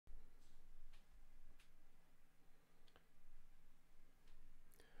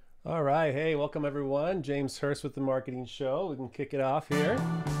All right. Hey, welcome everyone. James Hurst with the Marketing Show. We can kick it off here.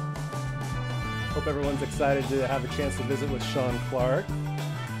 Hope everyone's excited to have a chance to visit with Shaun Clark.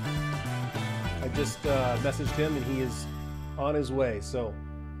 I just messaged him and he is on his way. So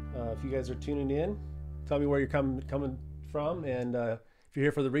if you guys are tuning in, tell me where you're coming from. And if you're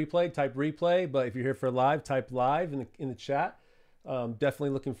here for the replay, type replay. But if you're here for live, type live in the chat. Definitely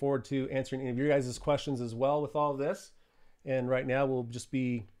looking forward to answering any of your guys' questions as well with all of this. And right now we'll just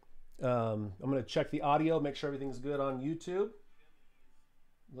be I'm going to check the audio, make sure everything's good on YouTube.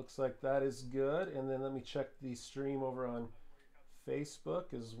 Looks like that is good. And then let me check the stream over on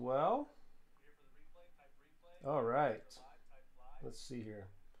Facebook as well. All right. Let's see here.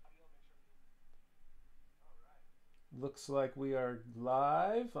 Looks like we are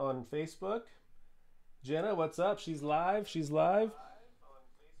live on Facebook. Jenna, what's up? She's live. She's live.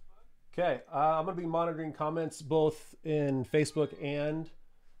 Okay. I'm going to be monitoring comments both in Facebook and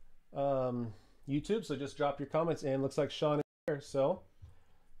YouTube, so just drop your comments. And looks like Shaun is here, so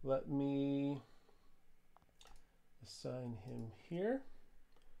let me assign him here,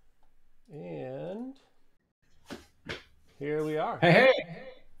 and here we are. Hey,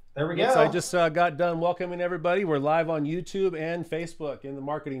 there we go. So I just got done welcoming everybody. We're live on YouTube and Facebook in the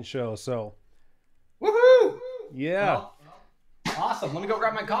Marketing Show, so woohoo! Yeah. Well, awesome. Let me go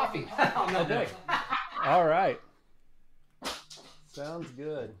grab my coffee. Okay. All right, sounds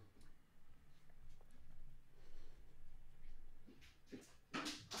good.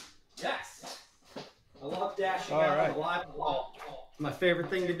 Yes. I love dashing All out right. on the live call. My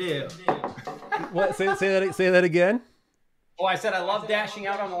favorite thing to do. What? Say that again. Oh, I said I love dashing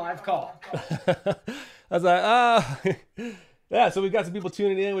out on the live call. I was like, yeah. So we got some people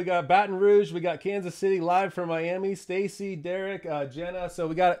tuning in. We got Baton Rouge, we got Kansas City live from Miami. Stacy, Derek, Jenna. So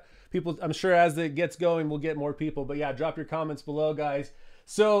we got people. I'm sure as it gets going, we'll get more people. But yeah, drop your comments below, guys.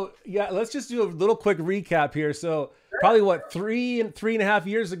 So yeah, let's just do a little quick recap here. So probably what three and a half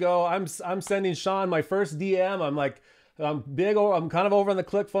years ago, I'm sending Shaun my first DM. I'm like, I'm kind of over in the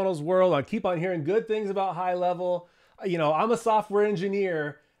ClickFunnels world. I keep on hearing good things about HighLevel. You know, I'm a software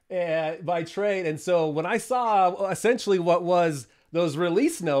engineer by trade, and so when I saw essentially what was those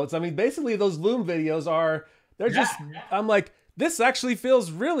release notes, I mean, basically those Loom videos I'm like, this actually feels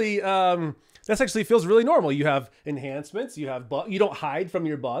really. This actually feels really normal. You have enhancements. You don't hide from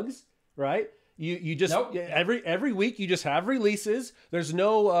your bugs, right? You just Nope. every week you just have releases. There's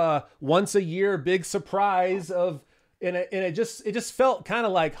no once a year big surprise and it just felt kind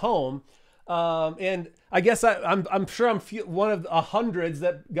of like home. And I guess I'm sure I'm one of the hundreds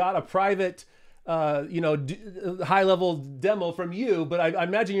that got a private high level demo from you, but I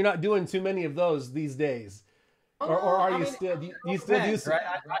imagine you're not doing too many of those these days. Or are you still? Do you still do? Right?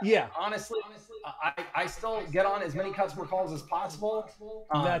 Yeah. Honestly, I still get on as many customer calls as possible.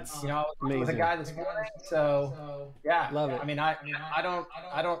 That's amazing. With a guy this morning, so yeah, love it. I mean, I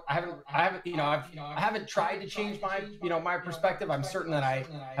haven't tried to change my perspective. I'm certain that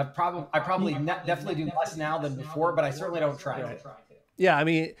I probably definitely do less now than before, but I certainly don't try to. Yeah, I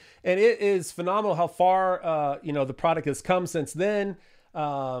mean, and it is phenomenal how far the product has come since then.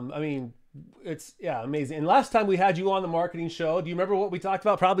 I mean, it's amazing. And last time we had you on the Marketing Show, do you remember what we talked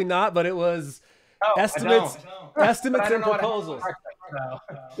about? Probably not, but it was estimates and proposals.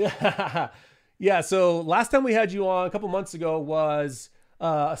 Yeah. So last time we had you on a couple months ago was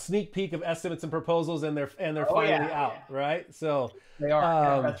a sneak peek of estimates and proposals, and they're finally out, right? So they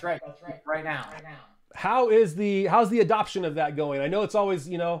are. That's right. Right now. How's the adoption of that going? I know it's always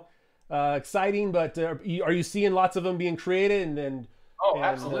exciting, but are you seeing lots of them being created and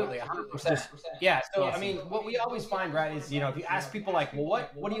absolutely, 100%. Yeah. So I mean, what we always find, right, is if you ask people like, well,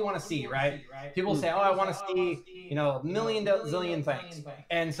 what do you want to see, right? People say, oh, I want to see a million zillion things,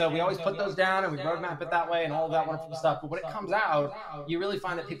 and so we always put those down and we roadmap it that way and all of that wonderful stuff. But when it comes out, you really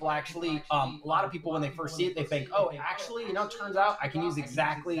find that people actually, a lot of people when they first see it, they think, oh, actually, turns out I can use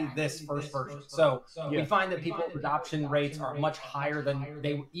exactly this first version. So we find that people's adoption rates are much higher than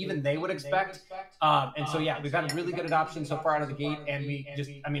they would expect. And so yeah, we've had really good adoption so far out of the gate, and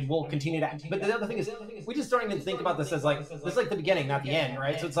we'll continue to. But the other thing is, we just don't even think about this as like the beginning, not the end,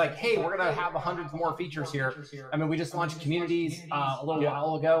 right? So it's like, hey, we're gonna have 100 more features here. I mean, we just launched communities a little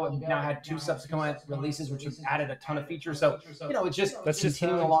while ago, and we've now had 2 subsequent releases, which have added a ton of features. So it's just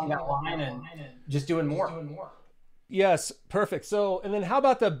continuing along that line and just doing more. Yes, perfect. So, and then how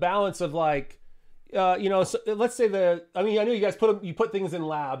about the balance of like, so let's say I know you guys put things in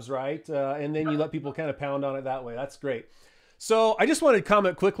labs, right? And then you let people kind of pound on it that way. That's great. So I just wanted to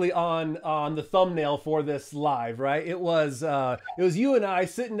comment quickly on the thumbnail for this live, right? It was you and I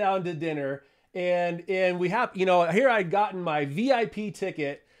sitting down to dinner, and we have, here I'd gotten my VIP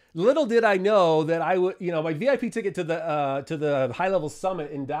ticket little did I know that I would, my VIP ticket to the high level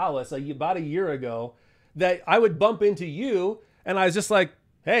summit in Dallas about a year ago, that I would bump into you, and I was just like,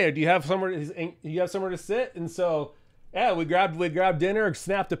 hey, do you have somewhere to sit? And so, yeah, we grabbed dinner,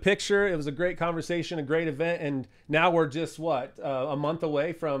 snapped a picture. It was a great conversation, a great event, and now we're just a month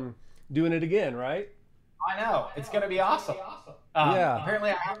away from doing it again, right? I know. It's going to be awesome. Yeah.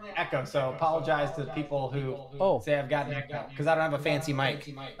 Apparently I have an echo, so apologize to the people who say I've got an echo because I don't have a fancy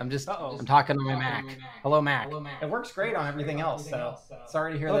mic. I'm talking on my Mac. Hello, Mac. It works great on everything else, so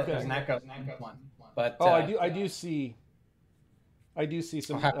sorry to hear that there's an echo. But I do see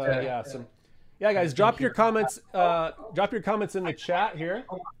some yeah, guys, drop your comments in the chat here.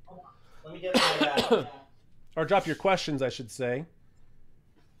 Let me get my or drop your questions, I should say.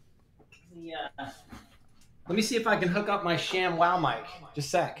 Yeah. Let me see if I can hook up my sham wow mic. Just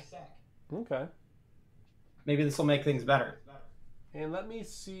a sec. Okay. Maybe this will make things better. And let me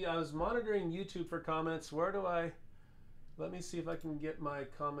see. I was monitoring YouTube for comments. Let me see if I can get my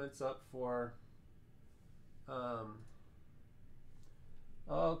comments up for.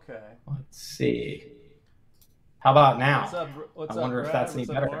 Okay. Let's see. How about now? What's I wonder up, if that's any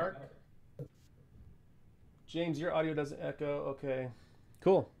better. Mark? James, your audio doesn't echo. Okay.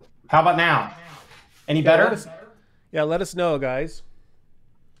 Cool. How about now? Any better? Let us know, guys.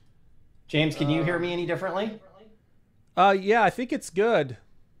 James, can you hear me any differently? Yeah, I think it's good.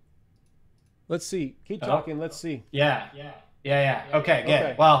 Let's see. Keep talking. Let's see. Yeah. Okay, good.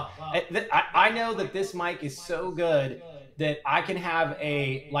 Okay. Well, I know that this mic is so good that I can have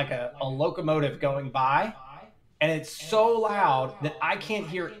a locomotive going by, and it's so loud that I can't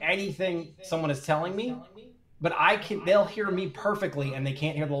hear anything someone is telling me. But they'll hear me perfectly, and they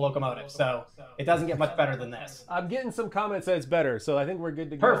can't hear the locomotive. So it doesn't get much better than this. I'm getting some comments that it's better, so I think we're good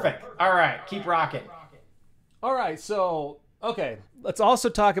to go. Perfect. All right, keep rocking. All right, so okay, let's also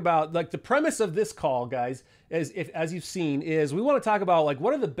talk about the premise of this call, guys. As you've seen, is we want to talk about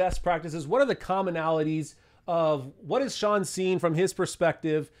what are the best practices, what are the commonalities of what is Shaun seeing from his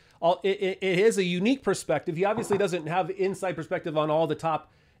perspective. It is a unique perspective. He obviously doesn't have inside perspective on all the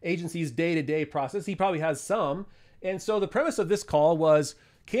top agency's day-to-day process. He probably has some. And so the premise of this call was,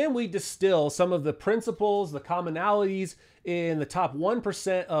 can we distill some of the principles, the commonalities in the top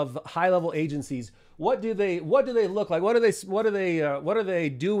 1% of high-level agencies? What do they look like? What are they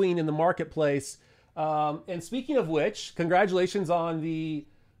doing in the marketplace? And speaking of which, congratulations on the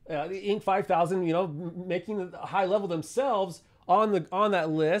Inc. 5000, making the high level themselves on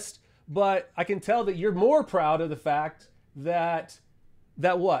that list. But I can tell that you're more proud of the fact that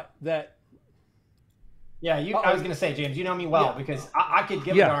I was going to say, James, you know me well, because I could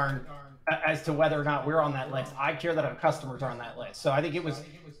give a darn as to whether or not we're on that list. I care that our customers are on that list. So I think it was,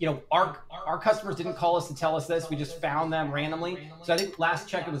 our customers didn't call us to tell us this. We just found them randomly. So I think last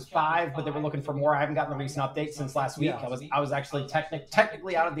check it was 5, but they were looking for more. I haven't gotten a recent update since last week. I was actually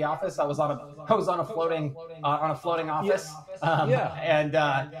technically out of the office. I was on a floating office.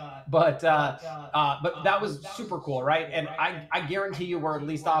 But that was super cool, right? And I guarantee you we're at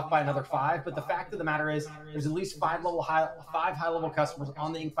least off by another 5. But the fact of the matter is, there's at least 5 high level customers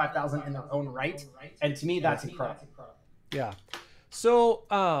on the Inc. 5000 in their own right, and to me that's incredible. Yeah. So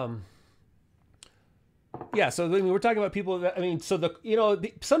so we're talking about people that,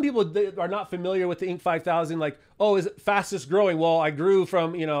 some people are not familiar with the Inc. 5000. Is it fastest growing? Well, I grew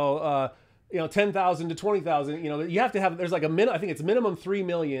from 10,000 to 20,000. You have to have, there's I think it's minimum 3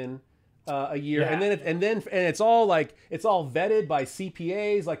 million a year, and then it's all vetted by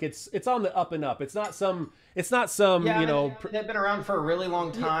CPAs. It's on the up and up. It's not some they've been around for a really long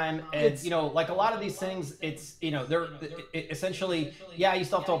time, and a lot of these things, they're essentially, you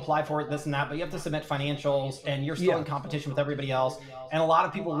still have to apply for it, this and that, but you have to submit financials, and you're still in competition with everybody else. And a lot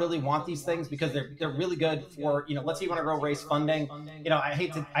of people really want these things because they're really good for, let's say you want to raise funding. I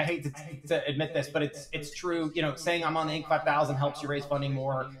hate to admit this, but it's true. Saying I'm on the Inc. 5000 helps you raise funding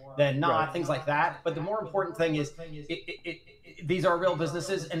more than not, things like that. But the more important thing is these are real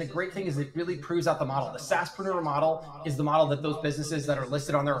businesses, and the great thing is it really proves out the model. The SaaSpreneur model is the model that those businesses that are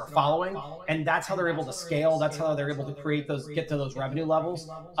listed on there are following, and that's how they're able to scale. That's how they're able to get to those revenue levels.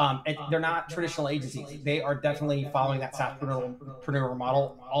 And they're not traditional agencies. They are definitely following that SaaSpreneur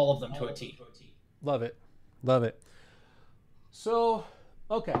model, all of them to a T. Love it. So,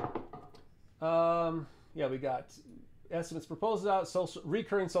 okay. We got estimates, proposals out,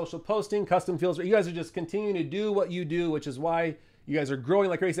 recurring social posting, custom fields. You guys are just continuing to do what you do, which is why you guys are growing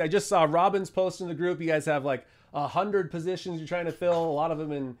like crazy. I just saw Robin's post in the group. You guys have 100 positions you're trying to fill. A lot of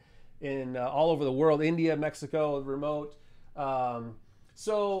them in all over the world, India, Mexico, remote. We're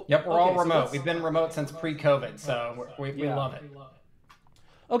all remote. We've been remote since pre-COVID, so we love it.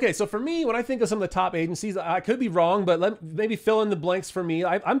 Okay, so for me, when I think of some of the top agencies, I could be wrong, but maybe fill in the blanks for me.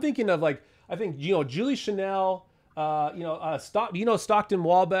 I'm thinking of like, I think, Julie Chanel, Stockton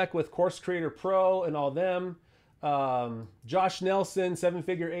Walbeck with Course Creator Pro and all them, Josh Nelson, Seven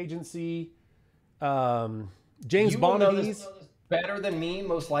Figure Agency, James You will know this Bonadies. better than me,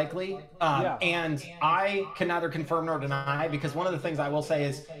 most likely. Yeah. And I can neither confirm nor deny, because one of the things I will say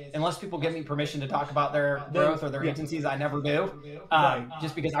is, unless people give me permission to talk about their growth or their agencies, I never do. Right.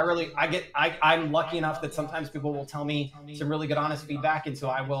 Just because I'm lucky enough that sometimes people will tell me some really good, honest feedback. And so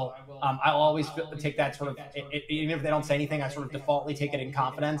I'll always take that sort of, even if they don't say anything, I sort of defaultly take it in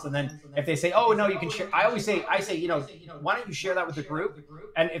confidence. And then if they say, oh, no, you can share, I say, why don't you share that with the group?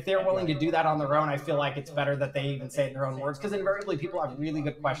 And if they're willing to do that on their own, I feel like it's better that they even say it in their own words, because invariably people have really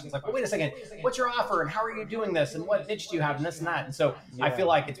good questions like, well, wait a second, what's your offer and how are you doing this and what niche do you have and this and that. And so I feel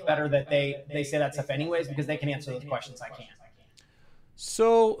like it's better that they say that stuff anyways, because they can answer those questions I can't.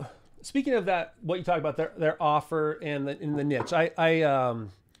 So speaking of that, what you talk about their offer and in the niche, I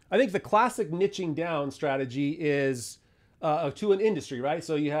think the classic niching down strategy is to an industry, right?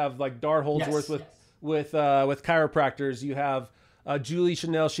 So you have like Dar Holdsworth with chiropractors. You have Julie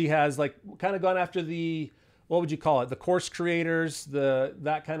Chanel. She has like kind of gone after the, what would you call it? The course creators,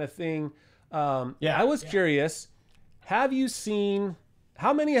 that kind of thing. I was curious, have you seen,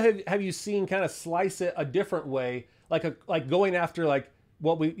 how many have you seen kind of slice it a different way? Like going after like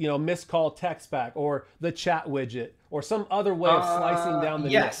what we, missed call text back or the chat widget or some other way of slicing down the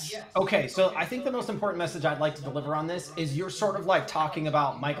yes. niche. Okay. So I think the most important message I'd like to deliver on this is you're sort of like talking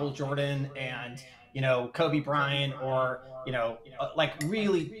about Michael Jordan and, Kobe Bryant, or, like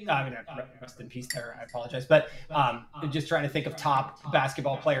really, I mean, rest in peace there, I apologize, but just trying to think of top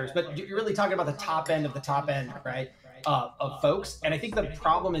basketball players, but you're really talking about the top end of the top end, right? Of folks. And I think the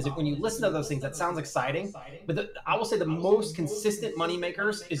problem is that when you listen to those things, that sounds exciting, but I will say the most consistent money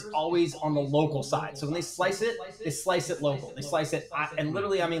makers is always on the local side. So when they slice it local. They slice it, and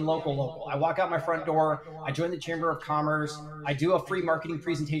literally I mean local. I walk out my front door, I join the Chamber of Commerce, I do a free marketing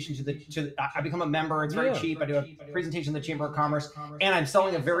presentation I become a member. It's very cheap. I do a presentation to the Chamber of Commerce, and I'm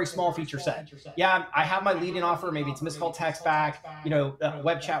selling a very small feature set. Yeah, I have my lead-in offer. Maybe it's missed call text back,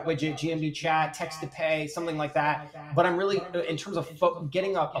 web chat widget, GMB chat, text to pay, something like that. But I'm really, in terms of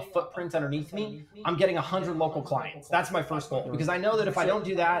getting a footprint underneath me, I'm getting 100 local clients. That's my first goal, because I know that if I don't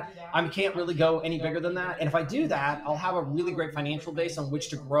do that, I can't really go any bigger than that. And if I do that, I'll have a really great financial base on which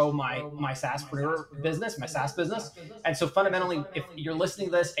to grow my SaaSpreneur business, my SaaS business. And so fundamentally, if you're listening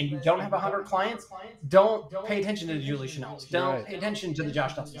to this and you don't have 100 clients, don't pay attention to the Julie Chanels. Don't pay attention to the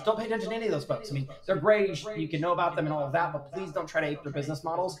Josh Nelsons. Don't pay attention to any of those folks. I mean, they're great. You can know about them and all of that, but please don't try to ape their business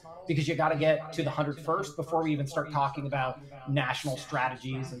models, because you got to get to the 100 first before we even start talking about national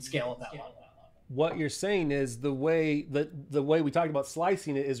strategies and scale at that level. What you're saying is the way we talked about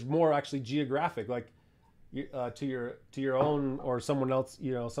slicing it is more actually geographic, like to your own or someone else,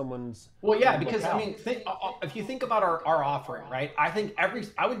 someone's. Well, yeah, because locale. I mean, if you think about our offering, right? I think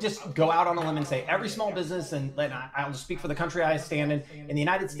I would just go out on a limb and say every small business, and I'll just speak for the country I stand in the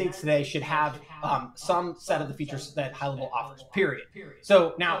United States today, should have some set of the features that HighLevel offers, period.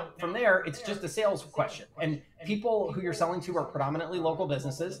 So now from there, it's just a sales question. And people who you're selling to are predominantly local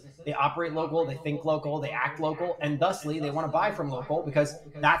businesses. They operate local, they think local, they act local, and thusly they want to buy from local because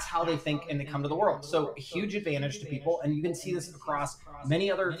that's how they think and they come to the world. So a huge advantage to people. And you can see this across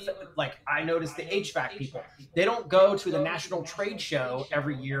many other, like I noticed the HVAC people, they don't go to the national trade show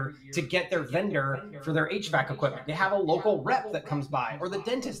every year to get their vendor for their HVAC equipment. They have a local rep that comes by, or the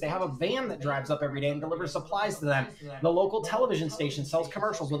dentist, they have a van that drives up every day and delivers supplies to them. The local television station sells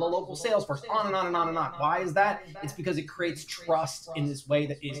commercials with a local sales force, on and on and on and on. Why is that? It's because it creates trust in this way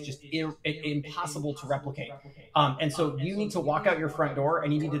that is just impossible to replicate. And so you need to walk out your front door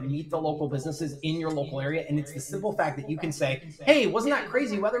and you need to meet the local businesses in your local area. And it's the simple fact that you can say, hey, wasn't that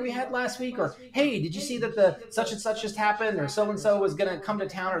crazy weather we had last week? Or, hey, did you see that the such and such just happened? Or so-and-so was going to come to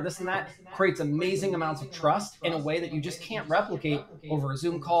town, or this and that. Creates amazing amounts of trust in a way that you just can't replicate over a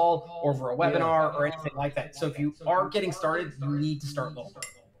Zoom call, over a webinar, or anything like that. So if you are getting started, you need to start local.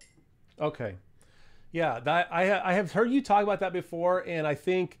 Okay. Yeah, I have heard you talk about that before, and I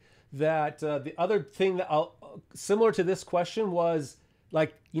think that the other thing that similar to this question was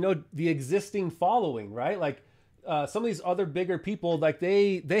like, the existing following, right? Like some of these other bigger people, like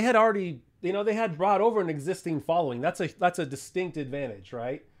they had already, they had brought over an existing following. That's a distinct advantage,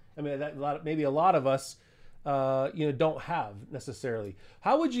 right? I mean, maybe a lot of us, don't have necessarily.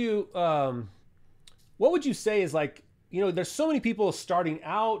 How would you, what would you say is like, there's so many people starting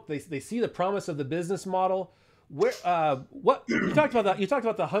out. They see the promise of the business model. What you talked about that? You talked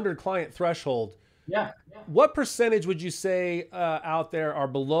about the 100 client threshold. Yeah. What percentage would you say out there are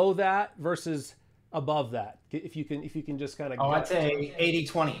below that versus above that? If you can just kind of Oh, I'd guess. say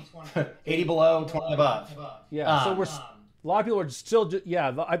 80-20, 80 below, 20 above. Yeah. So Um, a lot of people are still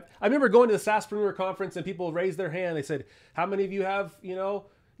yeah. I remember going to the SaaSpreneur conference and people raised their hand. They said, "How many of you have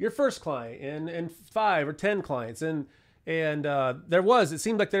your first client and 5 or 10 clients?" And it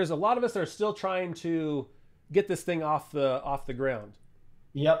seemed like there's a lot of us that are still trying to get this thing off the ground.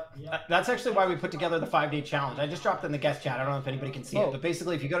 Yep. That's actually why we put together the 5-day challenge. I just dropped it in the guest chat. I don't know if anybody can see it, but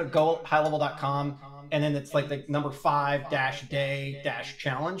basically if you go to gohighlevel.com and then it's like the number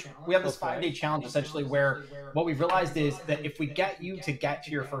 5-day-challenge, we have this 5-day challenge essentially where what we've realized is that if we get you to get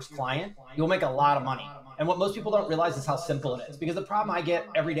to your first client, you'll make a lot of money. And what most people don't realize is how simple it is. Because the problem I get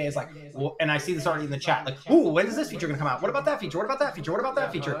every day is like, well, and I see this already in the chat, like, ooh, when is this feature going to come out? What about that feature? What about that feature? What about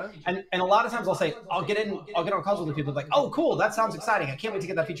that feature? And a lot of times I'll say, I'll get on calls with the people like, oh, cool, that sounds exciting. I can't wait to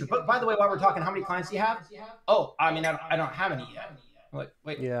get that feature. But by the way, while we're talking, how many clients do you have? Oh, I mean, I don't have any yet. I'm like,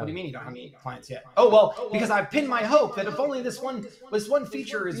 wait, what do you mean you don't have any clients yet? Oh, well, because I've pinned my hope that if only this one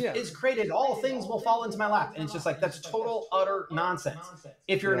feature is created, all things will fall into my lap. And it's just like, that's total, utter nonsense.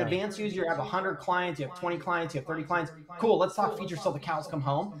 If you're an advanced user, you have 100 clients, you have 20 clients, you have 30 clients. Cool, let's talk features till the cows come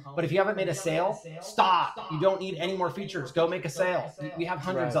home. But if you haven't made a sale, stop. You don't need any more features. Go make a sale. We have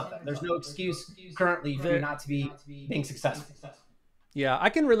hundreds of them. There's no excuse currently for you not to be being successful. Yeah, I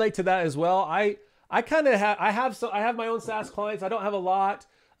can relate to that as well. I kind of I have my own SaaS clients. I don't have a lot.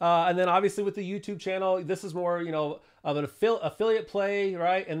 And then obviously with the YouTube channel, this is more, of an affiliate play,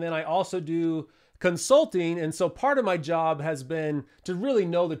 right? And then I also do consulting. And so part of my job has been to really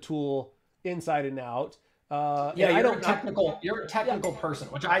know the tool inside and out. You're a technical person,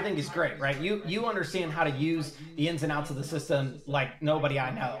 which I think is great, right? You understand how to use the ins and outs of the system like nobody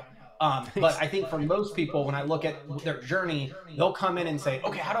I know. But I think for most people, when I look at their journey, they'll come in and say,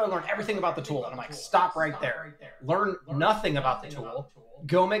 okay, how do I learn everything about the tool? And I'm like, stop right there. Learn nothing about the tool.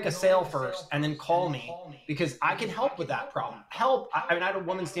 Go make a sale first and then call me because I can help with that problem. I mean, I had a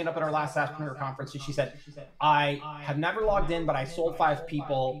woman stand up at our last SaaSpreneur conference and she said, I have never logged in, but I sold 5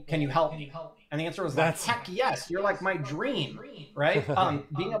 people. Can you help me? And the answer was like, heck yes, you're like my dream, right?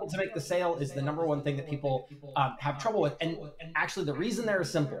 Being able to make the sale is the number one thing that people have trouble with. And actually the reason they're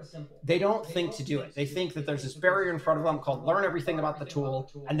simple, they don't think to do it. They think that there's this barrier in front of them called learn everything about the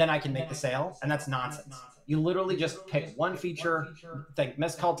tool and then I can make the sale. And that's nonsense. You literally just pick one feature, think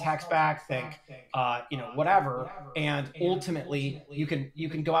missed call text back, think, whatever. And ultimately you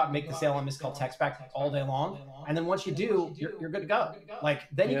can go out and make the sale on missed call text back all day long. And then once you do, you're good to go. Like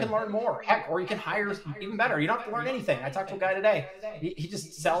then you can learn more. Heck, or you can hire even better. You don't have to learn anything. I talked to a guy today. He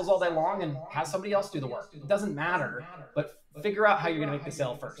just sells all day long and has somebody else do the work. It doesn't matter, but figure out how you're going to make the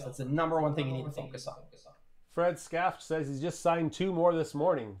sale first. That's the number one thing you need to focus on. Fred Scaff says he's just signed 2 more this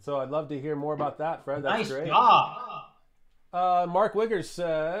morning. So I'd love to hear more about that, Fred. That's great. Job. Mark Wiggers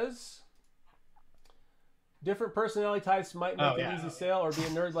says, different personality types might make an easy sale or be a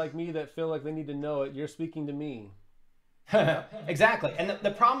nerd like me that feel like they need to know it. You're speaking to me. Exactly. And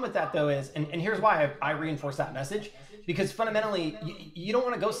the problem with that, though, is, and here's why I reinforce that message, because fundamentally, you don't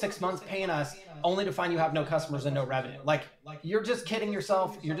want to go 6 months paying us only to find you have no customers and no revenue. Like, you're just kidding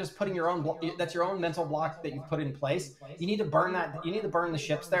yourself. You're just putting your own, that's your own mental block that you've put in place. You need to burn that. You need to burn the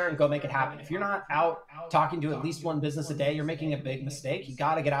ships there and go make it happen. If you're not out talking to at least one business a day, you're making a big mistake. You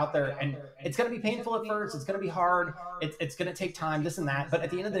got to get out there, and it's going to be painful at first. It's going to be hard. It's going to take time, this and that. But at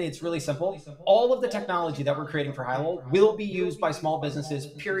the end of the day, it's really simple. All of the technology that we're creating for HighLevel will be used by small businesses,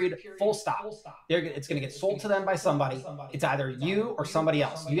 period, full stop. It's going to get sold to them by somebody. It's either you or somebody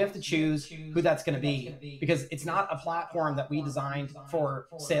else. You have to choose who that's going to be, because it's not a platform that we designed for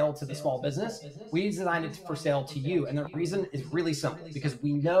sale to the small business. We designed it for sale to you. And the reason is really simple, because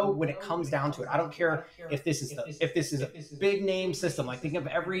we know when it comes down to it, I don't care if this is a big name system, like think of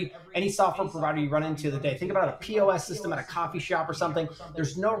any software provider you run into the day. Think about a POS system at a coffee shop or something.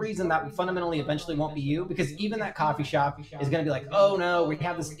 There's no reason that fundamentally eventually won't be you, because even that coffee shop is going to be like, oh no, we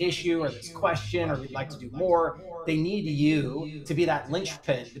have this issue or this question, or we'd like to do more. They need you to be that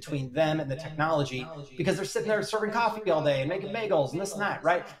linchpin between them and the technology, because they're sitting there serving coffee all day and making bagels and this and that,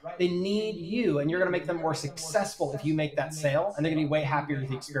 right? They need you, and you're going to make them more successful if you make that sale, and they're going to be way happier with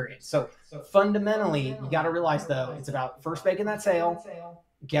the experience. So fundamentally, you got to realize, though, it's about first making that sale,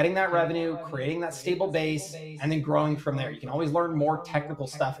 getting that revenue, creating that stable base, and then growing from there. You can always learn more technical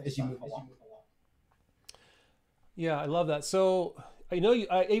stuff as you move along. Yeah, I love that. So I know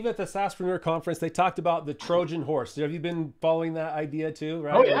even at the SaaSpreneur conference, they talked about the Trojan horse. Have you been following that idea too?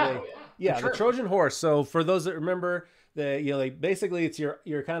 Right? Oh yeah, yeah, sure. The Trojan horse. So for those that remember, basically it's your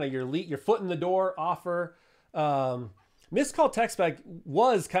foot in the door offer. Missed call text back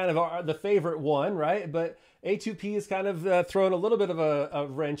was kind of the favorite one, right? But A2P is kind of throwing a little bit of a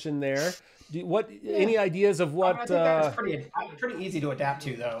wrench in there. Yeah. Any ideas of I what? think that's pretty easy to adapt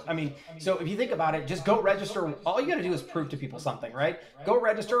to, though. I mean, so if you think about it, just go register. All you got to do is prove to people something, right? Go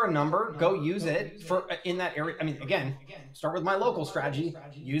register a number, go use it for in that area. I mean, again, start with my local strategy.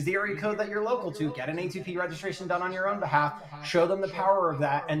 Use the area code that you're local to. Get an A2P registration done on your own behalf. Show them the power of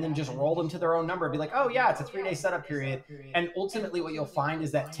that, and then just roll them to their own number. Be like, oh yeah, it's a 3-day setup period. And ultimately, what you'll find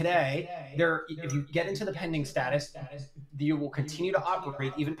is that today, if you get into the pending status, you will continue to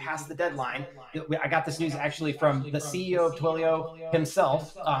operate even past the deadline. I got this news actually from the CEO of Twilio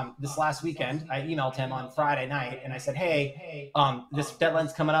himself this last weekend. I emailed him on Friday night and I said, hey, this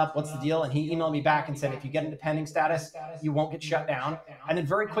deadline's coming up. What's the deal? And he emailed me back and said, if you get into pending status, you won't get shut down. And then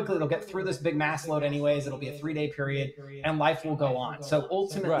very quickly, they'll get through this big mass load anyways. It'll be a 3-day period and life will go on. So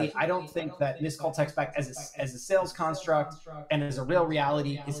ultimately, I don't think that missed call text back as a sales construct and as a real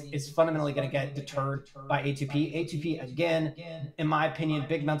reality is fundamentally going to get deterred by A2P. A2P, again, in my opinion,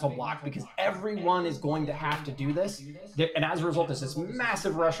 big mental block, because everyone is going to have to do this. And as a result, there's this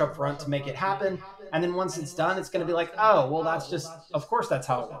massive rush up front to make it happen. And then once it's done, it's going to be like, oh, well, that's just, of course, that's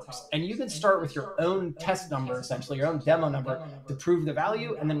how it works. And you can start with your own test number, essentially, your own demo number to prove the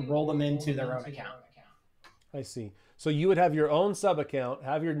value and then roll them into their own account. I see. So you would have your own sub account,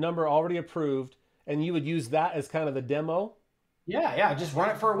 have your number already approved, and you would use that as kind of the demo. Yeah, just run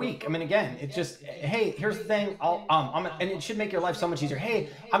it for a week. I mean, again, it's just, hey, here's the thing. And it should make your life so much easier. Hey,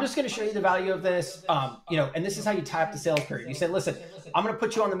 I'm just going to show you the value of this. And this is how you tie up the sales period. You say, listen, I'm going to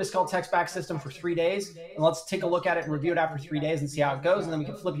put you on the missed call text back system for 3 days, and let's take a look at it and review it after 3 days and see how it goes, and then we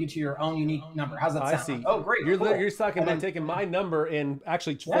can flip you to your own unique number. How's that sound? I see. Oh, great. You're talking about taking my number and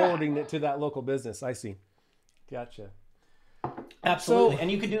actually forwarding it to that local business. I see. Gotcha. Absolutely.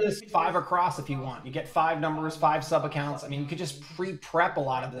 And you could do this 5 across if you want. You get 5 numbers, 5 sub accounts. I mean, you could just pre-prep a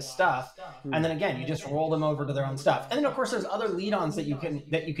lot of this stuff. And then again, you just roll them over to their own stuff. And then of course there's other lead-ons that you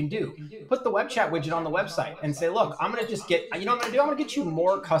can do. Put the web chat widget on the website and say, look, I'm going to just get, you know what I'm going to do? I'm going to get you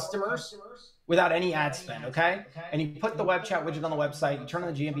more customers without any ad spend, okay? And you put the web chat widget on the website, you turn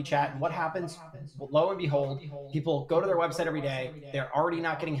on the GMB chat, and what happens? Lo and behold, people go to their website every day. They're already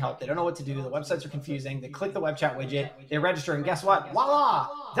not getting help. They don't know what to do. The websites are confusing. They click the web chat widget, they register, and guess what? Voila!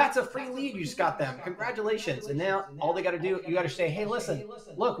 That's a free lead you just got them. Congratulations. And now all they got to do, you got to say, hey, listen,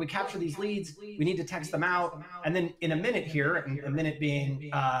 look, we capture these leads. We need to text them out. And then in a minute here, and a minute being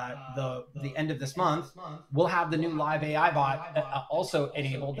the end of this month, we'll have the new live AI bot also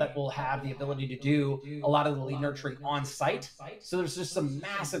enabled that will have the ability to do a lot of the lead nurturing on site. So there's just some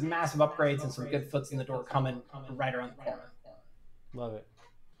massive upgrades and some good foots in the door coming right around the corner.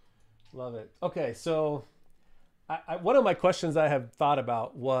 Love it. Okay, so one of my questions I have thought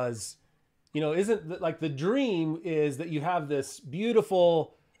about was, isn't like the dream is that you have this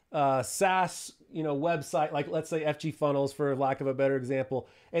beautiful SaaS, website, like let's say FG Funnels for lack of a better example,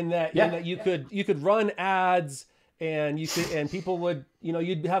 and that you could run ads and people would,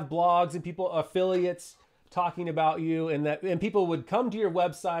 you'd have blogs and affiliates talking about you, and people would come to your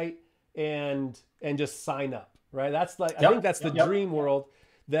website and just sign up, right? That's like, I think that's the dream world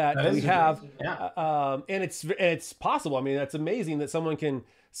that we have. And it's possible. I mean, that's amazing that someone can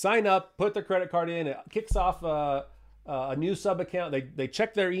sign up, put their credit card in, it kicks off a new sub account. They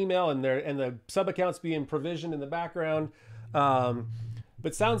check their email and the sub account's being provisioned in the background.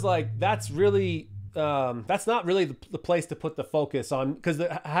 But sounds like that's really, that's not really the place to put the focus on, because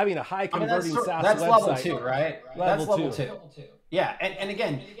having a high converting SaaS that's website. Level 2, right? That's level two. Yeah, and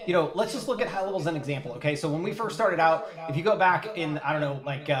again, let's just look at HighLevel as an example, okay? So when we first started out, if you go back in, I don't know,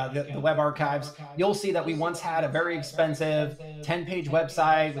 like the web archives, you'll see that we once had a very expensive 10-page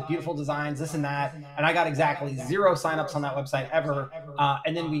website with beautiful designs, this and that, and I got exactly 0 signups on that website ever.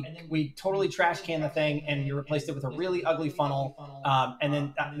 And then we totally trash canned the thing, and we replaced it with a really ugly funnel, and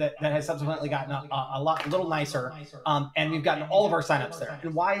then that has subsequently gotten a little nicer, and we've gotten all of our signups there.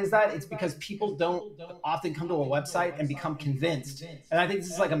 And why is that? It's because people don't often come to a website and become convinced. And I think this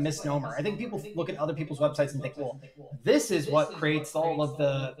is like a misnomer. I think people look at other people's websites and think, well, this is what creates all of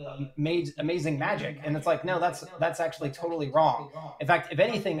the amazing magic. And it's like, no, that's actually totally wrong. In fact, if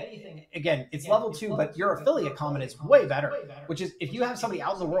anything, again, it's level 2, but your affiliate comment is way better, which is if you have somebody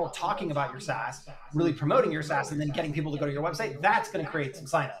out in the world talking about your SaaS, really promoting your SaaS, and then getting people to go to your website, that's going to create some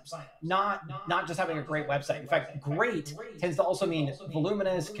signups, not just having a great website. In fact, great tends to also mean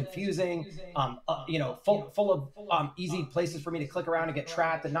voluminous, confusing, full of easy places for me to click around and get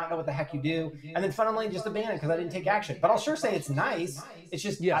trapped and not know what the heck you do, and then fundamentally just abandon because I didn't take action. But I'll sure say it's nice. It's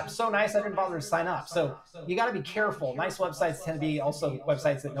just so nice I didn't bother to sign up. So you got to be careful. Nice websites tend to be also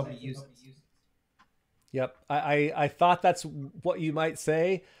websites that nobody uses. Yep. I thought that's what you might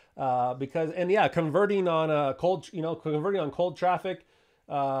say, because, and yeah, converting on a cold, converting on cold traffic,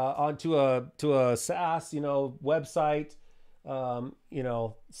 onto a SaaS, website,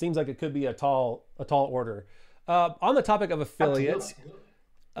 seems like it could be a tall order. On the topic of affiliates,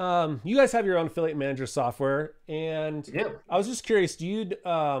 Absolutely. you guys have your own affiliate manager software, and We do. I was just curious, do you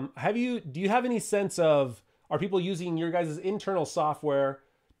have any sense of, are people using your guys' internal software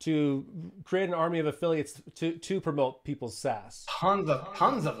to create an army of affiliates to promote people's SaaS? Tons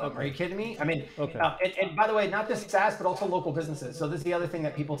of them. Are you kidding me? I mean, Okay. and by the way, not just SaaS, but also local businesses. So this is the other thing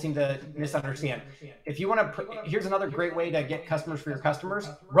that people seem to misunderstand. If you want to, here's another great way to get customers for your customers: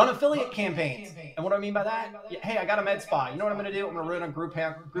 run affiliate campaigns. And what do I mean by that? Hey, I got a med spa. You know what I'm going to do? I'm going to run a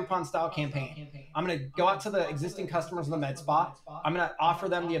Groupon style campaign. I'm going to go out to the existing customers of the med spa. I'm going to offer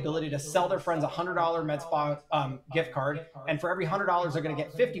them the ability to sell their friends a $100 med spa gift card, and for every $100, they're going to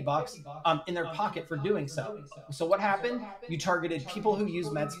get $50 in their pocket for doing so. So what happened? You targeted people who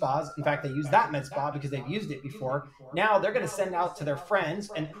use med spas. In fact, they use that med spa because they've used it before. Now they're going to send out to their friends,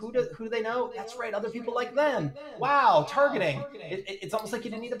 and who do they know? That's right, other people like them. Wow, targeting. It's almost like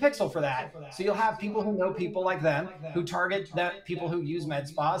you didn't need a pixel for that. So you'll have people who know people like them who target that people who use med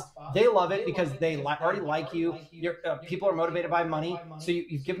spas. They love it because they already like you. People are motivated by money, so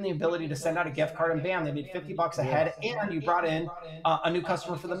you've given the ability to send out a gift card, and bam, they made $50 a head, and you brought in a new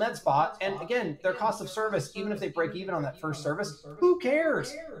customer for the med spa. And again, their cost of service, even if they break even on that first service, who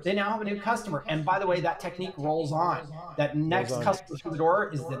cares? They now have a new customer. And by the way, that technique rolls on. That next customer through the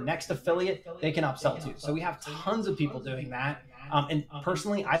door is the next affiliate they can upsell to. So we have tons of people doing that. And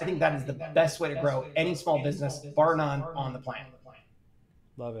personally, I think that is the best way to grow any small business, bar none, on the planet.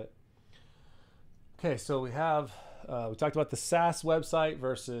 Love it. Okay, so we talked about the SaaS website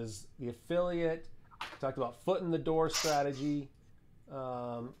versus the affiliate. We talked about foot in the door strategy.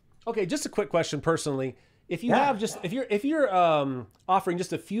 Okay, just a quick question personally. If you have just, if you're offering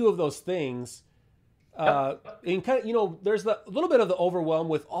just a few of those things, and kind of, there's a little bit of the overwhelm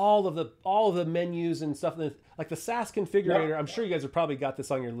with all of the menus and stuff, like the SaaS configurator. I'm sure you guys have probably got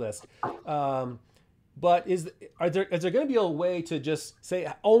this on your list. But is there going to be a way to just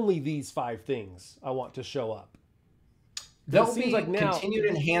say only these 5 things I want to show up? There'll be continued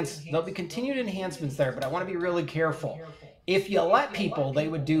enhancements there, but I want to be really careful. If you let people, they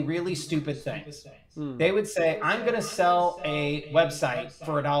would do really stupid things. They would say, I'm going to sell a website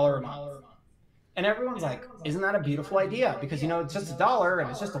for $1 a month. And everyone's like, isn't that a beautiful idea? Because, it's just $1 and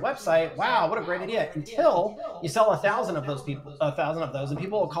it's just a website. Wow, what a great idea. Until you sell 1,000 of those, and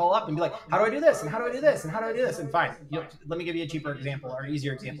people will call up and be like, how do I do this? And how do I do this? And how do I do this? And fine, let me give you a cheaper example or an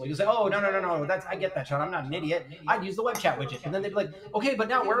easier example. You'll say, oh, no. I get that, Shaun. I'm not an idiot. I'd use the web chat widget. And then they'd be like, okay, but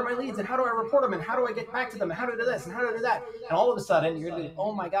now where are my leads? And how do I report them? And how do I get back to them? And how do I do this? And how do I do that? And all of a sudden, you're going to be,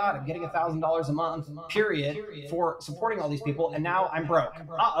 oh my God, I'm getting $1,000 a month, period, for supporting all these people. And now I'm broke.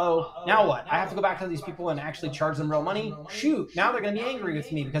 Uh-oh, now what? I have to go back to these people and actually charge them real money? Shoot, now they're going to be angry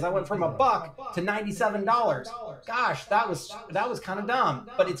with me because I went from $1 to $97. Gosh, that was kind of dumb,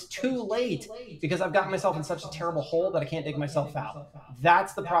 but it's too late because I've gotten myself in such a terrible hole that I can't dig myself out.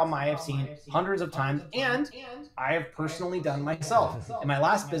 That's the problem I have seen hundreds of times, and I have personally done myself. In my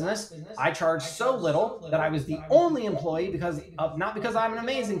last business, I charged so little that I was the only employee not because I'm an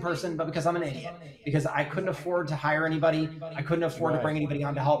amazing person, but because I'm an idiot. Because I couldn't afford to hire anybody. I couldn't afford to bring anybody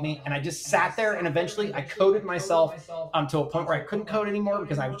on to help me. And I just sat there, and eventually I coded myself to a point where I couldn't code anymore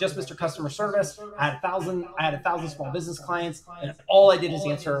because I was just Mr. Customer Service. I had 1,000 small business clients, and all I did is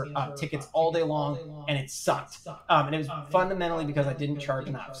answer tickets all day long, and it sucked. And it was fundamentally because I didn't charge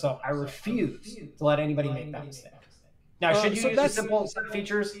enough. So I refuse to let anybody make that mistake. Now, should you use a simple set of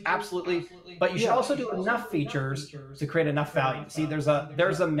features? Absolutely. But you should also do enough features to create enough value. See, there's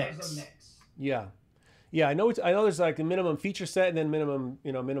a mix. Yeah. I know there's like a minimum feature set and then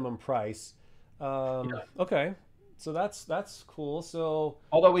minimum price. Okay. So that's cool. So,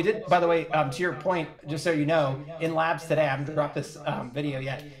 although we did, by the way, to your point, just so you know, in labs today, I haven't dropped this video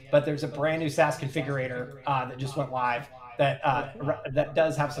yet, but there's a brand new SaaS configurator that just went live that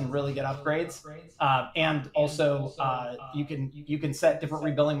does have some really good upgrades, and also you can set different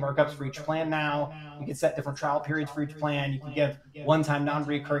rebilling markups for each plan now. You can set different trial periods for each plan. You can give one-time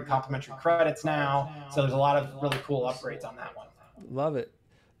non-recurring complimentary credits now. So there's a lot of really cool upgrades on that one. Love it.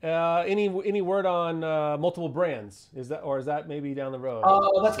 Any word on multiple brands? Is that maybe down the road?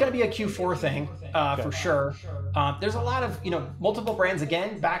 That's going to be a Q4 thing for sure. There's a lot of multiple brands.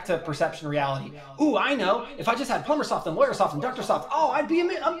 Again, back to perception reality. Ooh, I know. If I just had Plumbersoft and Lawyersoft and Doctorsoft, I'd be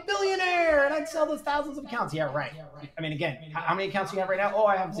a billionaire and I'd sell those thousands of accounts. Yeah, right. I mean, again, how many accounts do you have right now? Oh,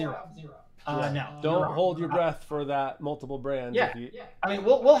 I have 0. Yeah. No, you're Don't wrong. hold your breath for that multiple brands Yeah, if you. I mean,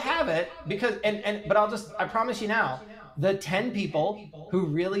 we'll have it because but I promise you now, the 10 people who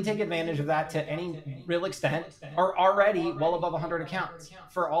really take advantage of that to any real extent are already well above 100 accounts.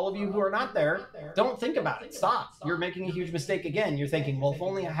 For all of you who are not there, don't think about it. Stop. You're making a huge mistake again. You're thinking, well, if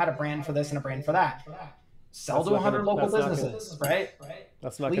only I had a brand for this and a brand for that. Sell That's to not gonna. 100 local That's not gonna. businesses, right?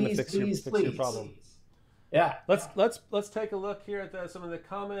 That's not gonna Please, fix your please, fix your please. problem. Yeah. Let's take a look here at some of the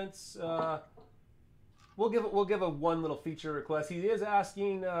comments. We'll give a one little feature request. He is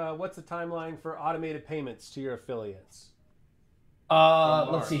asking, what's the timeline for automated payments to your affiliates?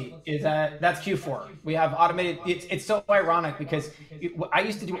 Let's see. That's Q4? We have automated. It's so ironic because I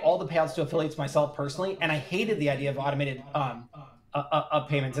used to do all the payouts to affiliates myself personally, and I hated the idea of automated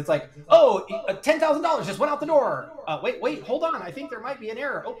payments. It's like, oh, $10,000 just went out the door. Wait, hold on. I think there might be an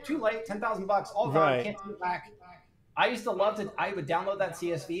error. Oh, too late. $10,000. All gone. Right. Can't take it back. I used to love to. I would download that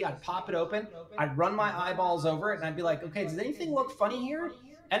CSV. I'd pop it open. I'd run my eyeballs over it, and I'd be like, okay, does anything look funny here?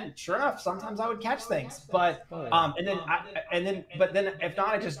 And sure enough, sometimes I would catch things, but and then if not,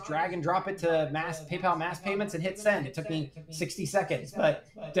 I just drag and drop it to PayPal mass payments and hit send. It took me 60 seconds, but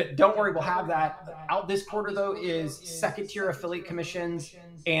don't worry, we'll have that out this quarter. Though is second tier affiliate commissions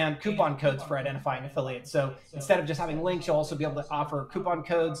and coupon codes for identifying affiliates. So instead of just having links, you'll also be able to offer coupon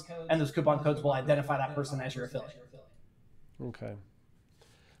codes, and those coupon codes will identify that person as your affiliate. Okay,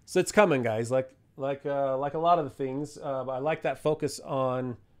 so it's coming, guys. Like a lot of the things, I like that focus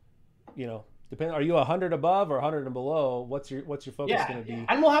on, depending. Are you 100 above or 100 and below? What's your focus going to be?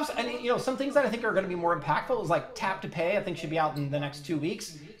 And we'll have some things that I think are going to be more impactful is like tap to pay. I think should be out in the next 2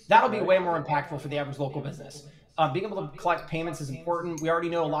 weeks. That'll be way more impactful for the average local business. Being able to collect payments is important. We already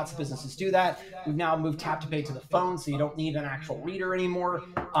know lots of businesses do that. We've now moved tap to pay to the phone, so you don't need an actual reader anymore.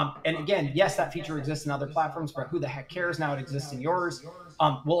 And again, yes, that feature exists in other platforms, but who the heck cares? Now it exists in yours.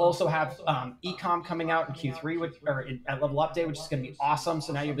 We'll also have e-com coming out in Q3 at Level Update, which is going to be awesome.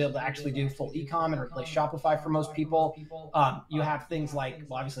 So now you'll be able to actually do full e-com and replace Shopify for most people. You have things like,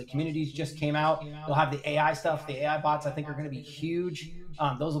 well, obviously communities just came out. You'll have the AI stuff. The AI bots, I think, are going to be huge.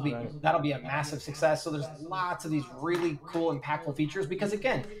 That'll be a massive success. So there's lots of these really cool, impactful features because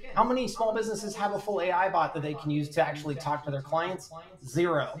again, how many small businesses have a full AI bot that they can use to actually talk to their clients?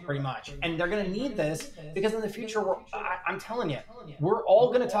 Zero, pretty much. And they're going to need this because in the future, I'm telling you, we're all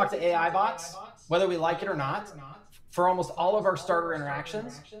going to talk to AI bots, whether we like it or not, for almost all of our starter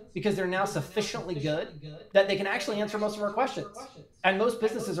interactions because they're now sufficiently good that they can actually answer most of our questions. And most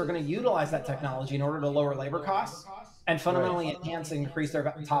businesses are going to utilize that technology in order to lower labor costs and fundamentally enhance and increase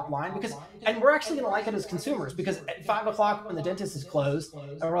their top line and we're actually going to like it as consumers because at 5 o'clock when the dentist is closed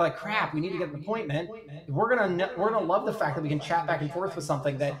and we're like, crap, we need to get an appointment. We're going to love the fact that we can chat back and forth with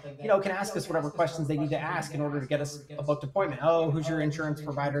something that, can ask us whatever questions they need to ask in order to get us a booked appointment. Oh, who's your insurance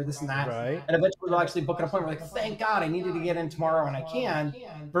provider? This and that. Right. And eventually we'll actually book an appointment. We're like, thank God I needed to get in tomorrow and I can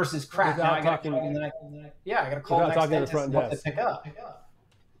versus crap. Now I got to call the next dentist and hope they pick up.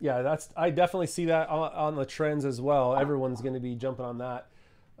 Yeah, I definitely see that on the trends as well. Everyone's going to be jumping on that.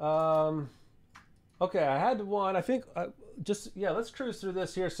 Okay, I had one. I think let's cruise through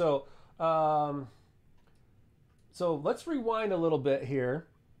this here. So, let's rewind a little bit here.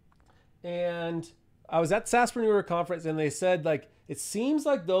 And I was at SaaSpreneur conference, and they said it seems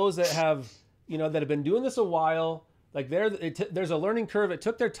like those that have that have been doing this a while, there's a learning curve. It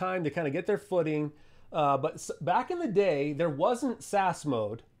took their time to kind of get their footing. But back in the day, there wasn't SaaS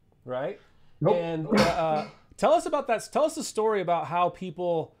mode. Right. Nope. And tell us about that. Tell us the story about how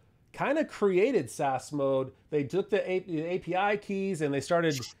people kind of created SaaS mode. They took the API keys and they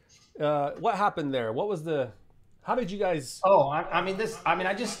started. What happened there? How did you guys?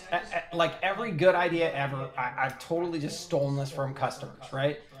 I just like every good idea ever. I've totally just stolen this from customers.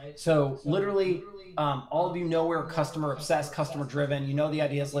 Right. So literally, all of you know we're customer obsessed, customer driven. You know the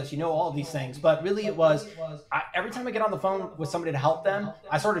ideas list. You know all of these things. But really, it was every time I get on the phone with somebody to help them,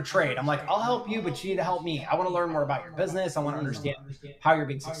 I sort of trade. I'm like, I'll help you, but you need to help me. I want to learn more about your business. I want to understand how you're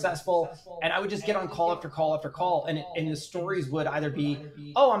being successful. And I would just get on call after call after call, and the stories would either be,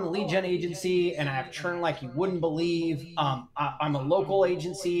 oh, I'm a lead gen agency, and I have churn like you wouldn't believe. I'm a local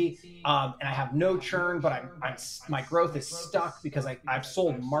agency, and I have no churn, but my growth is stuck because I've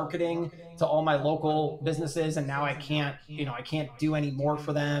sold marketing to all my local businesses, and now I can't do any more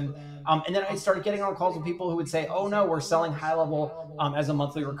for them. And then I started getting on calls with people who would say, oh no, we're selling HighLevel as a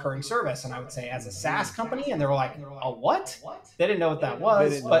monthly recurring service. And I would say, as a SaaS company? And they were like, a what? They didn't know what that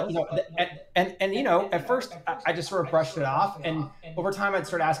was. But at first I just sort of brushed it off. And over time, I'd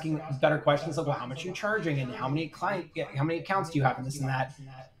start asking better questions of, well, how much are you charging, and how many accounts do you have, and this and that.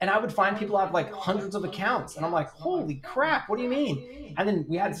 And I would find people have like hundreds of accounts, and I'm like, holy crap, what do you mean? And then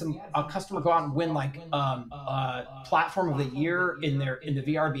we had a customer go out and win like platform of the year in the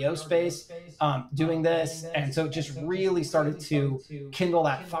VRBO space, doing this, and so it just really started to kindle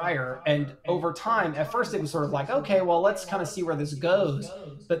that fire. And over time, at first it was sort of like, okay, well, let's kind of see where this goes.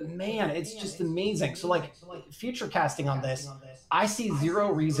 But man, it's just amazing. So like future casting on this, I see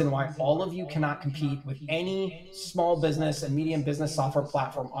zero reason why all of you cannot compete with any small business and medium business software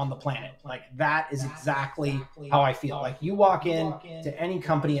platform on the planet. Like that is exactly how I feel. Like you walk in to any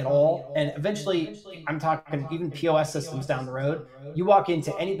company at all, and eventually I'm talking even POS systems down the road. You walk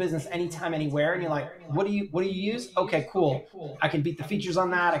into any business, anytime, anywhere, and you're like, what do you use? Okay, cool. I can beat the features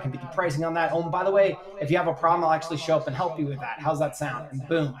on that. I can beat the pricing on that. Oh, and by the way, if you have a problem, I'll actually show up and help you with that. How's that sound? And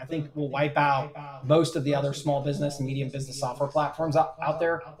boom, I think we'll wipe out most of the other small business and medium business software platforms out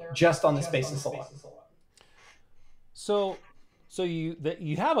there just on this basis alone. So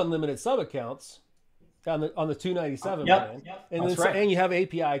you have unlimited sub accounts on the 297 Yep. plan, Yep. and That's then right. and you have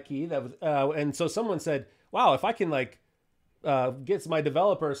API key that was and so someone said, wow, if I can like get my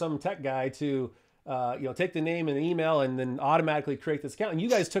developer, some tech guy to take the name and the email and then automatically create this account, and you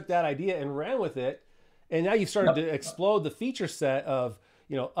guys took that idea and ran with it, and now you've started to explode the feature set of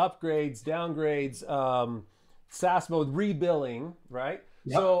upgrades, downgrades, SaaS mode, rebilling, right?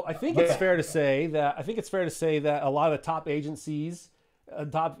 Yep. So I think it's fair to say that a lot of the top agencies,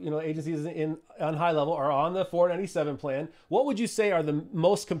 agencies on HighLevel are on the 497 plan. What would you say are the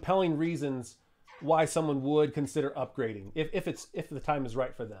most compelling reasons why someone would consider upgrading if the time is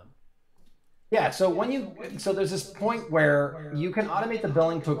right for them? Yeah, so there's this point where you can automate the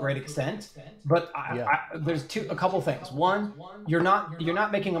billing to a great extent, but there's a couple things. One, you're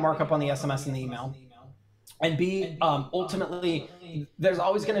not making a markup on the SMS and the email. And B, ultimately, there's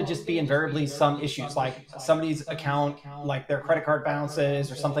always going to just be invariably some issues, like somebody's account, like their credit card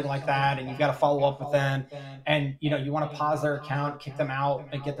balances or something like that, and you've got to follow up with them, and you want to pause their account, kick them out,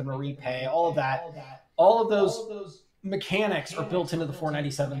 and get them to repay. All of that, all of those mechanics are built into the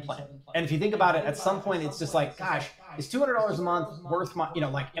 497 plan. And if you think about it, at some point, it's just like, gosh, is $200 a month worth my,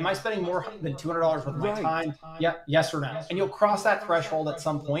 am I spending more than $200 worth of my time? Yeah, yes or no. And you'll cross that threshold at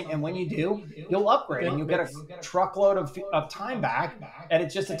some point, and when you do, you'll upgrade and you'll get a truckload of time back, and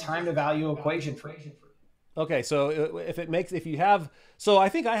it's just a time to value equation for you. Okay, so if you have, so I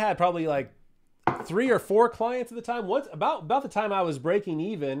think I had probably like 3 or 4 clients at the time. Once about the time I was breaking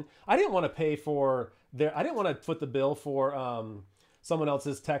even, I didn't want to pay for I didn't want to foot the bill for someone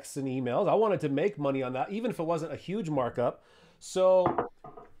else's texts and emails. I wanted to make money on that, even if it wasn't a huge markup. So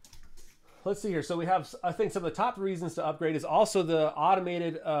let's see here. So we have, I think some of the top reasons to upgrade is also the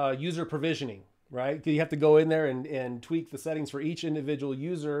automated user provisioning, right? You have to go in there and tweak the settings for each individual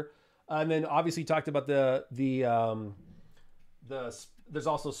user. And then obviously you talked about there's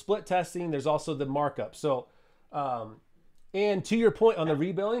also split testing. There's also the markup. So, and to your point on the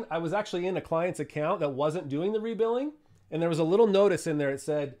rebilling, I was actually in a client's account that wasn't doing the rebilling. And there was a little notice in there. It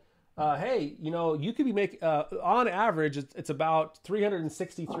said, hey, you could be making, on average, it's about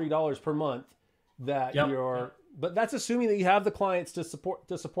 $363 per month that but that's assuming that you have the clients to support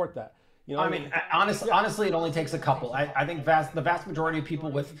that. I mean, honestly, it only takes a couple. I think the vast majority of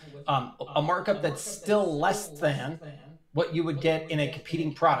people with a markup that's still less than what you would get in a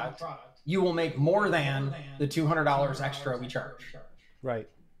competing product, you will make more than the $200 extra we charge. Right.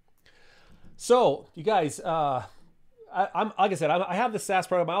 So you guys, I'm like I said, I have the SaaS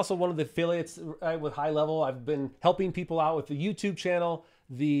program. I'm also one of the affiliates with HighLevel. I've been helping people out with the YouTube channel,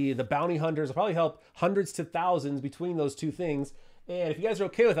 the bounty hunters. I'll probably help hundreds to thousands between those two things. And if you guys are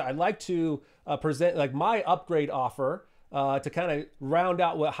okay with it, I'd like to present like my upgrade offer to kind of round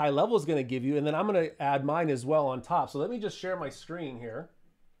out what HighLevel is going to give you. And then I'm going to add mine as well on top. So let me just share my screen here.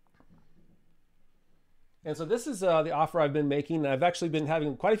 And so this is the offer I've been making. And I've actually been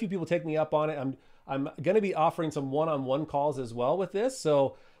having quite a few people take me up on it. I'm going to be offering some one-on-one calls as well with this.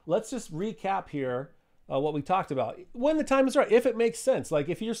 So let's just recap here what we talked about. When the time is right, if it makes sense. Like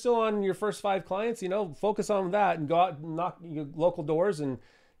if you're still on your first 5 clients, focus on that and go out and knock your local doors and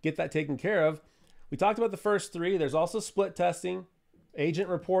get that taken care of. We talked about the first 3. There's also split testing, agent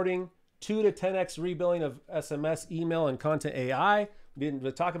reporting, 2 to 10x rebilling of SMS, email, and content AI. We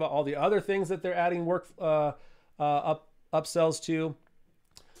didn't talk about all the other things that they're adding upsells to.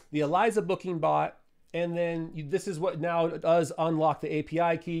 The Eliza booking bot, and then this is what now does unlock the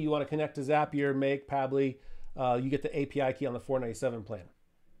API key. You want to connect to Zapier, Make, Pabbly. You get the API key on the 497 plan.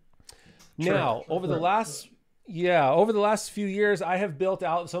 Now, over the last few years, I have built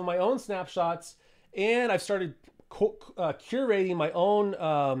out some of my own snapshots, and I've started curating my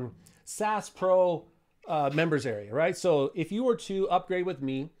own SaaS Pro members area, right? So if you were to upgrade with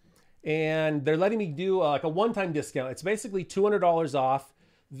me, and they're letting me do like a one-time discount, it's basically $200 off.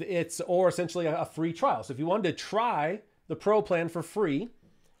 Or essentially a free trial. So if you wanted to try the Pro plan for free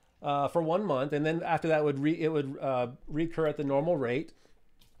for 1 month, and then after that it would recur at the normal rate,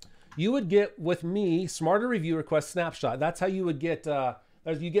 you would get with me smarter review request snapshot. That's how you would get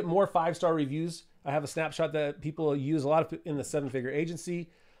you get more 5-star reviews. I have a snapshot that people use a lot of in the 7-figure agency.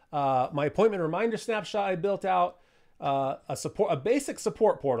 My appointment reminder snapshot I built out, a basic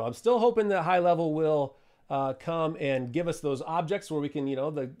support portal. I'm still hoping that HighLevel will come and give us those objects where we can,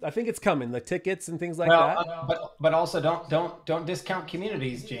 I think it's coming, the tickets and things like that. But also don't discount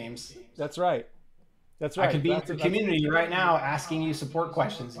communities, James. That's right. That's right. I could be in the community right now asking you support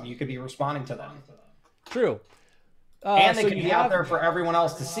questions, and you could be responding to them. True. And they could be out there for everyone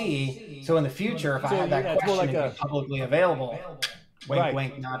else to see. So in the future, if I have that question, it would be publicly available. Wink,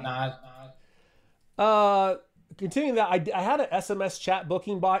 wink, nod, nod. Continuing that, I had an SMS chat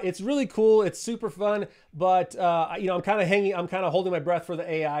booking bot. It's really cool. It's super fun, but I'm kind of holding my breath for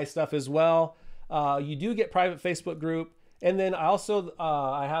the AI stuff as well. You do get private Facebook group, and then I also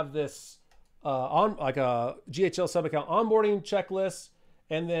I have this on like a GHL sub account onboarding checklist,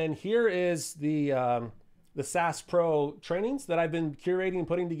 and then here is the SaaS Pro trainings that I've been curating and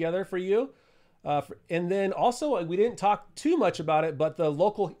putting together for you. And then also we didn't talk too much about it, but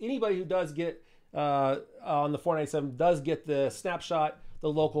anybody who does get on the 497 does get the snapshot, the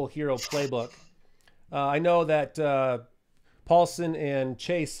local hero playbook. I know that Paulson and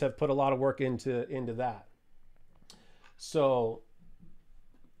Chase have put a lot of work into that. So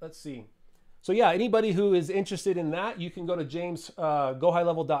let's see. So yeah, anybody who is interested in that, you can go to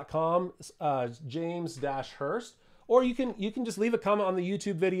gohighlevel.com, James-Hurst, or you can just leave a comment on the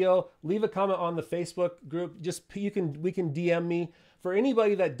YouTube video, leave a comment on the Facebook group. We can DM me. For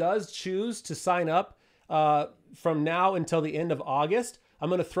anybody that does choose to sign up from now until the end of August, I'm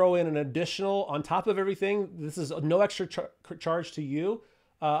going to throw in an additional, on top of everything, this is no extra charge to you,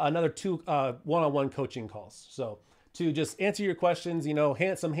 another 2 one-on-one coaching calls. So to just answer your questions,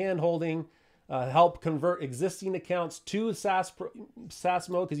 some hand-holding, help convert existing accounts to SaaS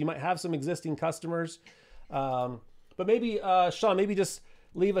mode, because you might have some existing customers. But maybe, Shaun, maybe just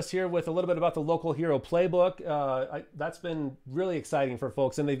leave us here with a little bit about the local hero playbook. That's been really exciting for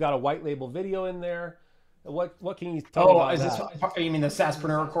folks, and they've got a white label video in there. What can you tell about that? You mean the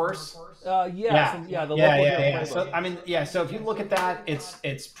SaaSpreneur course? The local hero playbook. So if you look at that,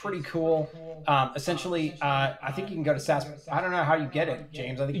 it's pretty cool. Essentially, I think you can go to SaaS. I don't know how you get it,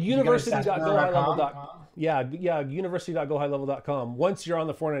 James. I think university.gohighlevel.com. University.gohighlevel.com. Once you're on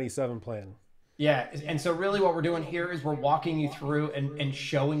the 497 plan. Yeah, and so really what we're doing here is we're walking you through and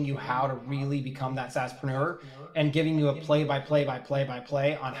showing you how to really become that SaaSpreneur, and giving you a play by play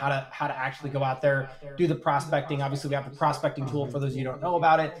on how to actually go out there, do the prospecting. Obviously, we have the prospecting tool for those of you who don't know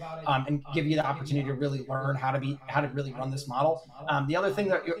about it, and give you the opportunity to really learn how to really run this model. The other thing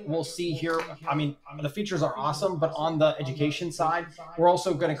that we'll see here, I mean, the features are awesome, but on the education side, we're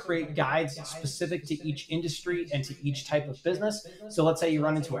also going to create guides specific to each industry and to each type of business. So let's say you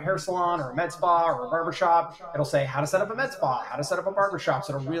run into a hair salon or a med spa or a barbershop, it'll say how to set up a med spa, how to set up a barbershop.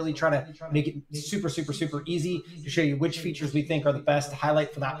 So it'll really try to make it super easy to show you which features we think are the best to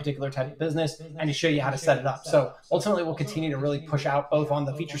highlight for that particular type of business, and to show you how to set it up. So ultimately, we'll continue to really push out both on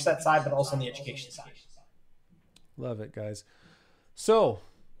the feature set side, but also on the education side. Love it, guys. So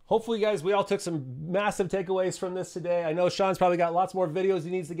hopefully, guys, we all took some massive takeaways from this today. I know Shaun's probably got lots more videos he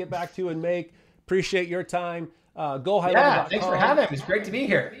needs to get back to and make. Appreciate your time. GoHighLevel.com. Yeah, thanks for having me. It's great to be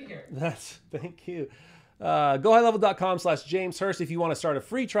here. Thank you. GoHighLevel.com/James-Hurst if you want to start a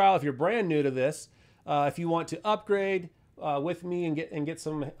free trial, if you're brand new to this. If you want to upgrade with me and get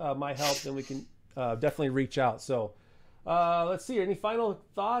some my help, then we can definitely reach out. So let's see. Any final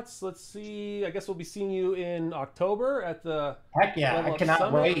thoughts? Let's see. I guess we'll be seeing you in October at the Heck yeah! I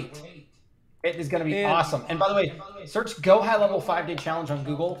cannot wait. It is going to be awesome. And by the way, search Go High Level 5-Day Challenge on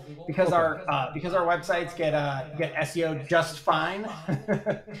Google, because our websites get SEO just fine.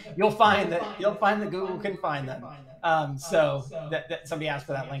 You'll find that Google can find them. So that somebody asked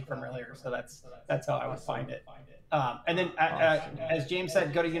for that link from earlier. So that's how I would find it. And then as James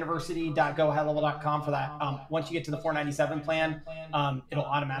said, go to university.gohighlevel.com for that. Once you get to the 497 plan, it'll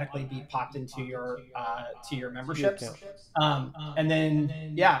automatically be popped into your memberships. And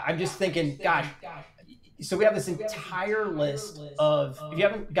then, yeah, I'm just thinking, gosh, So we have this entire list of, if you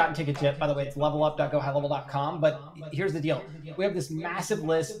haven't gotten tickets yet, by the way, it's levelup.gohighlevel.com. But here's the deal. We have this massive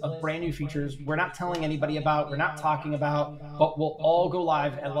list of brand new features we're not telling anybody about, we're not talking about, but we'll all go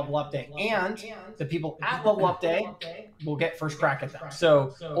live at Level Up Day. And the people at Level Up Day will get first crack at them.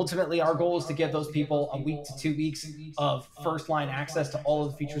 So ultimately, our goal is to give those people a week to 2 weeks of first line access to all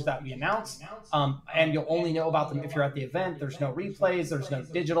of the features that we announce. And you'll only know about them if you're at the event. There's no replays, there's no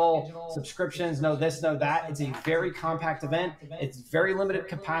digital subscriptions, no this, no that. It's a very compact event. It's very limited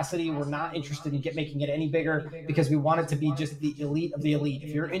capacity. We're not interested in making it any bigger because we want it to be just the elite of the elite.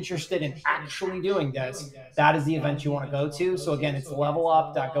 If you're interested in actually doing this, that is the event you want to go to. So again, it's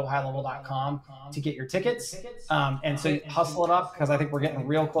levelup.gohighlevel.com to get your tickets. And so hustle it up because I think we're getting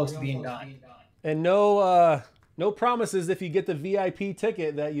real close to being done. And no promises if you get the VIP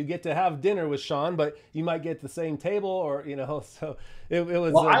ticket that you get to have dinner with Shaun, but you might get the same table, or so it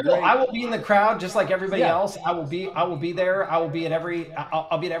was. Well, I will be in the crowd just like everybody else. I will be there. I'll be at every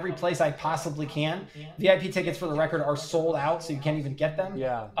place I possibly can. VIP tickets, for the record, are sold out, so you can't even get them.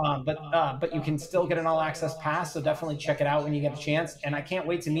 Yeah. But you can still get an all access pass. So definitely check it out when you get a chance. And I can't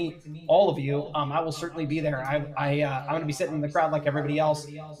wait to meet all of you. I will certainly be there. I'm going to be sitting in the crowd like everybody else,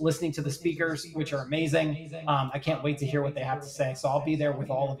 listening to the speakers, which are amazing. I can't wait to hear what they have to say. So I'll be there with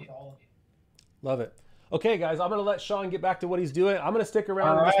all of you. Love it. Okay, guys, I'm going to let Shaun get back to what he's doing. I'm going to stick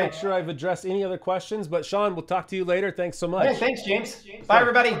around and just make sure I've addressed any other questions. But Shaun, we'll talk to you later. Thanks so much. Hey, thanks, James. Bye,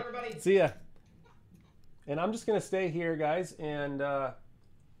 everybody. See ya. And I'm just going to stay here, guys, and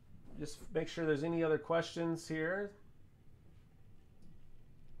just make sure there's any other questions here.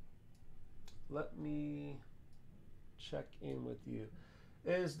 Let me check in with you.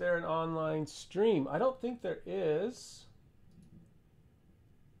 Is there an online stream? I don't think there is.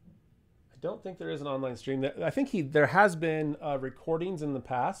 I don't think there is an online stream. I think there has been recordings in the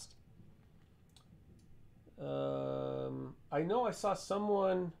past. I know I saw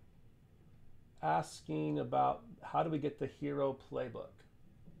someone asking about how do we get the hero playbook.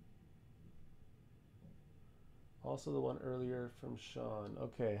 Also the one earlier from Shaun.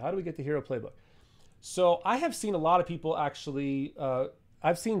 Okay, how do we get the hero playbook? So I have seen a lot of people actually,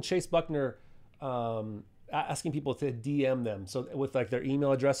 I've seen Chase Buckner asking people to DM them, so with like their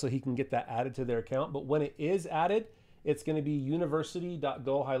email address, so he can get that added to their account. But when it is added, it's going to be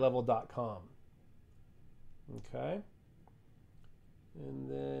university.gohighlevel.com. Okay. And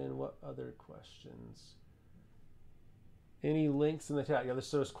then what other questions? Any links in the chat? Yeah,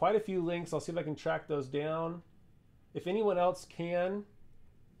 so there's quite a few links. I'll see if I can track those down. If anyone else can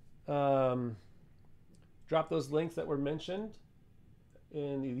drop those links that were mentioned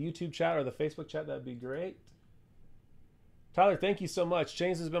in the YouTube chat or the Facebook chat, that'd be great. Tyler, thank you so much.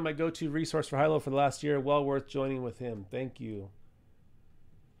 James has been my go-to resource for HighLevel for the last year. Well worth joining with him. Thank you.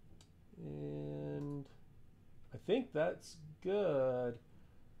 And I think that's good.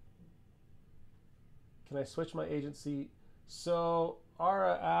 Can I switch my agency? So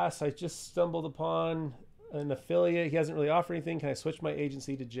Ara asks, I just stumbled upon an affiliate. He hasn't really offered anything. Can I switch my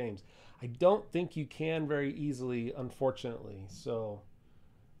agency to James? I don't think you can very easily, unfortunately. So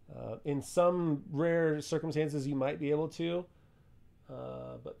in some rare circumstances, you might be able to.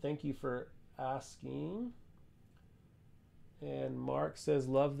 But thank you for asking. And Mark says,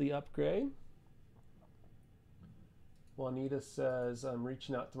 love the upgrade. Juanita says, I'm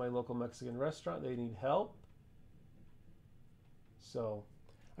reaching out to my local Mexican restaurant. They need help. So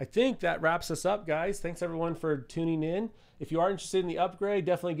I think that wraps us up, guys. Thanks everyone for tuning in. If you are interested in the upgrade,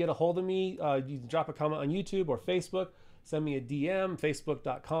 definitely get a hold of me. You can drop a comment on YouTube or Facebook. Send me a DM,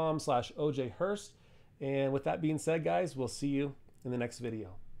 facebook.com/OJ Hurst. And with that being said, guys, we'll see you in the next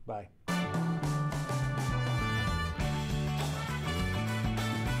video. Bye.